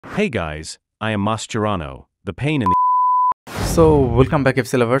Hey guys, I am Mascherano, the pain in the So welcome back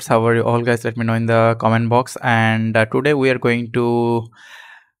FC lovers. How are you all guys? Let me know in the comment box. And today we are going to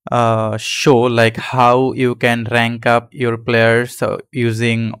show like how you can rank up your players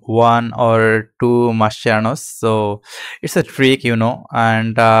using one or two Mascherano's. So it's a trick,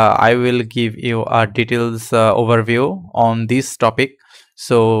 and I will give you a details overview on this topic.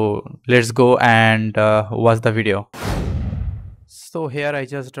 So let's go and watch the video. So here I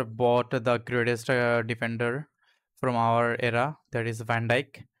just bought the greatest defender from our era, that is Van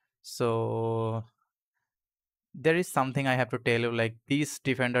Dijk. So there is something I have to tell you, like this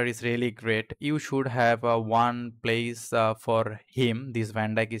defender is really great. You should have one place for him. This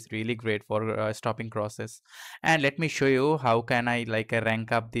Van Dijk is really great for stopping crosses. And let me show you how can I like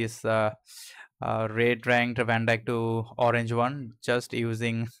rank up this red ranked Van Dijk to orange one just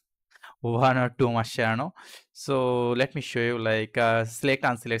using one or two Mascherano. So let me show you like select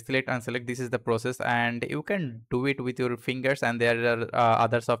unselect. This is the process, and you can do it with your fingers, and there are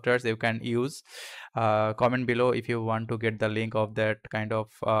other softwares you can use. Comment below if you want to get the link of that kind of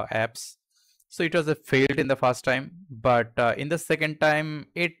apps. So it was a failed in the first time, but in the second time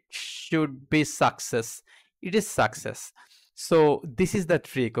it should be success. It is success. So this is the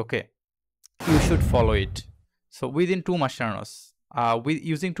trick. Okay, you should follow it. So within two Mascherano's, with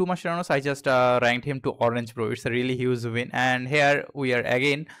using two Mascherano's, I just ranked him to orange pro. It's a really huge win. And here we are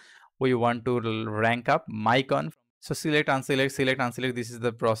again. We want to rank up Mycon. So select, unselect. This is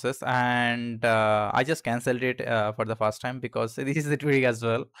the process, and I just cancelled it for the first time because this is the trick as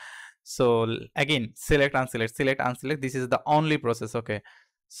well. So again, select, unselect. This is the only process. Okay.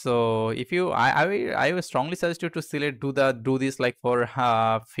 So if you, I will strongly suggest you to select, do this like for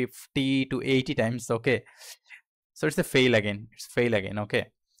 50 to 80 times. Okay. So it's a fail again. It's fail again. Okay.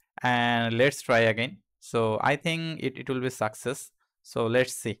 And let's try again. So I think it will be success. So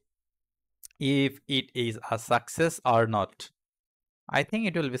let's see if it is a success or not. I think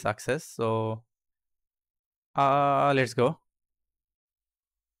it will be success. So let's go.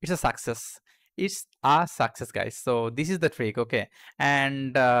 It's a success. It's a success, guys. So this is the trick. Okay.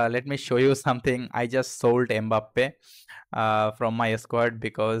 And let me show you something. I just sold Mbappe from my squad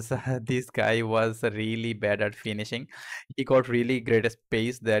because this guy was really bad at finishing. He got really great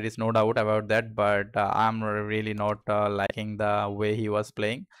pace, there is no doubt about that, but I'm really not liking the way he was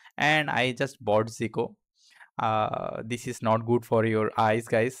playing, and I just bought Zico. This is not good for your eyes,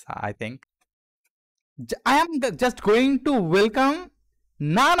 guys. I think I am just going to welcome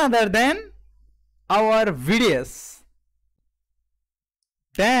none other than our videos.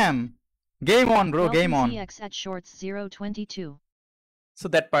 Damn, game on, bro. Game on. At shorts 022. So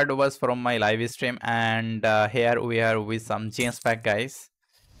that part was from my live stream, and here we are with some James pack, guys.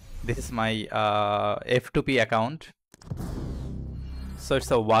 This is my F2P account. So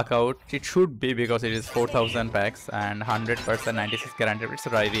it's a walkout. It should be because it is 4,000 packs and 100% 96 guaranteed. It's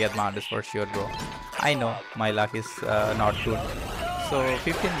Riyad Mahrez for sure, bro. I know my luck is not good. So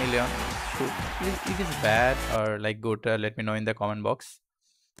 15 million. It is bad or like good. Let me know in the comment box.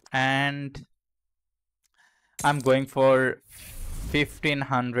 And I'm going for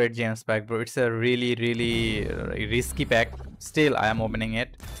 1500 gems pack, bro. It's a really risky pack. Still I am opening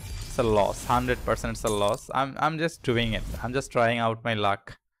it. It's a loss. 100% it's a loss. I'm just doing it. I'm just trying out my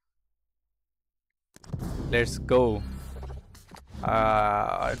luck. Let's go.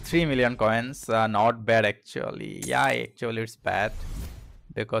 3 million coins. Not bad actually. Yeah, actually it's bad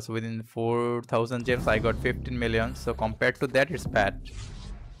because within 4,000 gems I got 15 million. So compared to that, it's bad.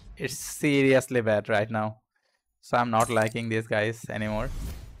 It's seriously bad right now. So I'm not liking these guys anymore.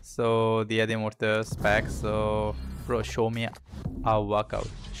 So the other mortars pack. So bro, show me a walkout.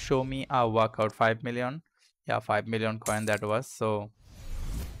 Show me a walkout. 5 million. Yeah, 5 million coin that was. So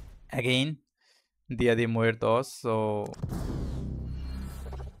again, the other muertos. So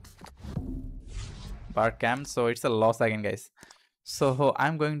bar camp. So it's a loss again, guys. So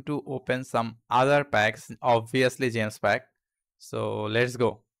I'm going to open some other packs. Obviously James pack. So let's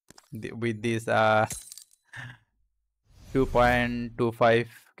go with this 2.25.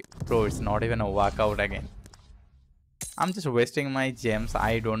 Bro, it's not even a walkout again. I'm just wasting my gems.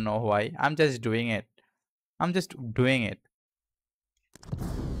 I don't know why. I'm just doing it.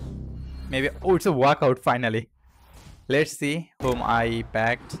 Maybe. Oh, it's a walkout finally. Let's see whom I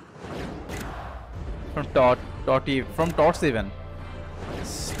packed. From TOTS even.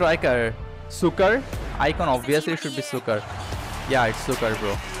 Striker. Sukar. Icon obviously should be Sukar. Yeah, it's Sukar,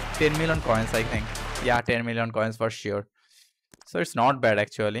 bro. 10 million coins, I think. Yeah, 10 million coins for sure. So it's not bad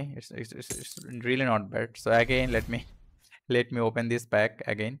actually. It's really not bad. So again, let me open this pack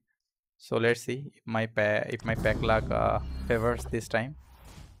again. So let's see if my pack luck favors this time.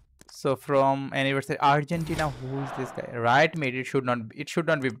 So from anniversary Argentina, who is this guy? Right mid. It should not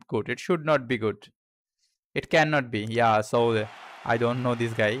be good. It should not be good. It cannot be. Yeah, so I don't know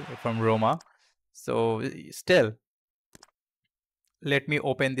this guy from Roma. So still, let me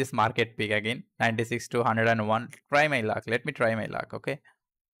open this market pick again. 96 to 101. Try my luck. Let me try my luck. Okay.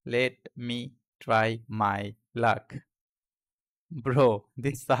 Let me try my luck. Bro,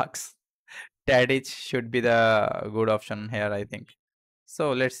 this sucks. Tadic should be the good option here, I think.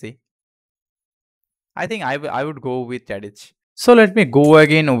 So let's see. I think I would go with Tadic. So let me go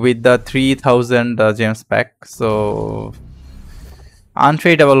again with the 3000 gems pack. So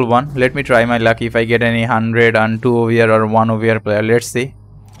untradeable one. Let me try my luck if I get any 100 and 2 OVR or 1 OVR player. Let's see.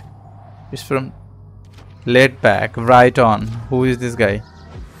 It's from laid back, right on. Who is this guy?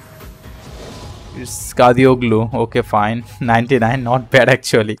 It's Kadioglu. Okay, fine. 99, not bad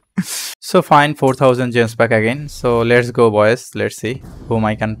actually. So fine, 4000 gems pack again. So let's go, boys. Let's see whom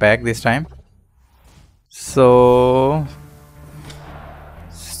I can pack this time. So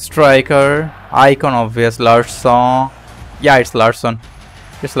striker, icon, obvious, Larsson. Yeah, it's Larsson.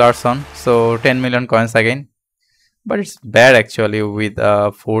 It's Larsson. So 10 million coins again. But it's bad actually with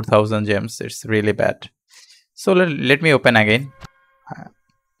 4000 gems. It's really bad. So let me open again.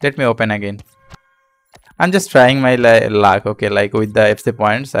 Let me open again. I'm just trying my luck, okay, like with the FC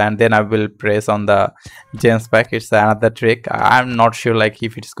points, and then I will press on the gems pack. It's another trick. I'm not sure like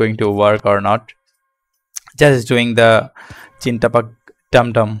if it's going to work or not. Just doing the Chintapak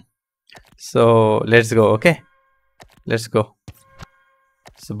Tum Tum. So let's go, okay? Let's go.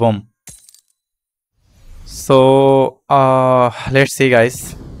 So boom. So let's see,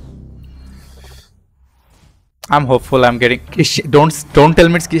 guys. I'm hopeful I'm getting. Don't tell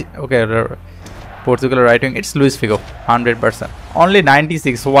me it's okay. Portugal right wing. It's Luis Figo, 100%. Only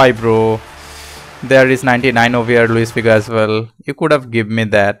 96. Why, bro? There is 99 over here, Luis Figo as well. You could have given me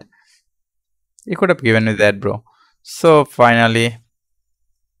that. You could have given me that, bro. So finally.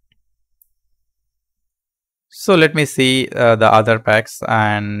 So let me see the other packs,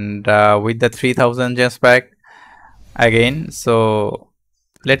 and with the 3000 gems pack again. So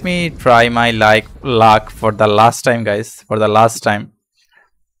let me try my luck for the last time, guys. For the last time.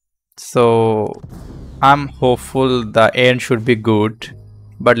 So I'm hopeful the end should be good,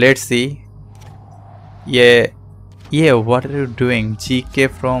 but let's see. Yeah, what are you doing? GK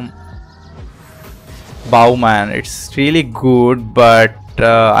from Bauman. It's really good, but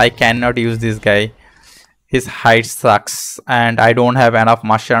I cannot use this guy. His height sucks, and I don't have enough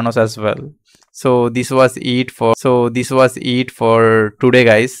Mascherano's as well. So this was it for today,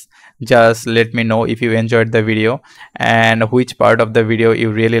 guys. Just let me know if you enjoyed the video and which part of the video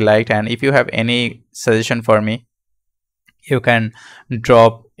you really liked, and if you have any suggestion for me, you can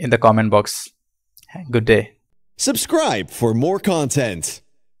drop in the comment box. Good day. Subscribe for more content.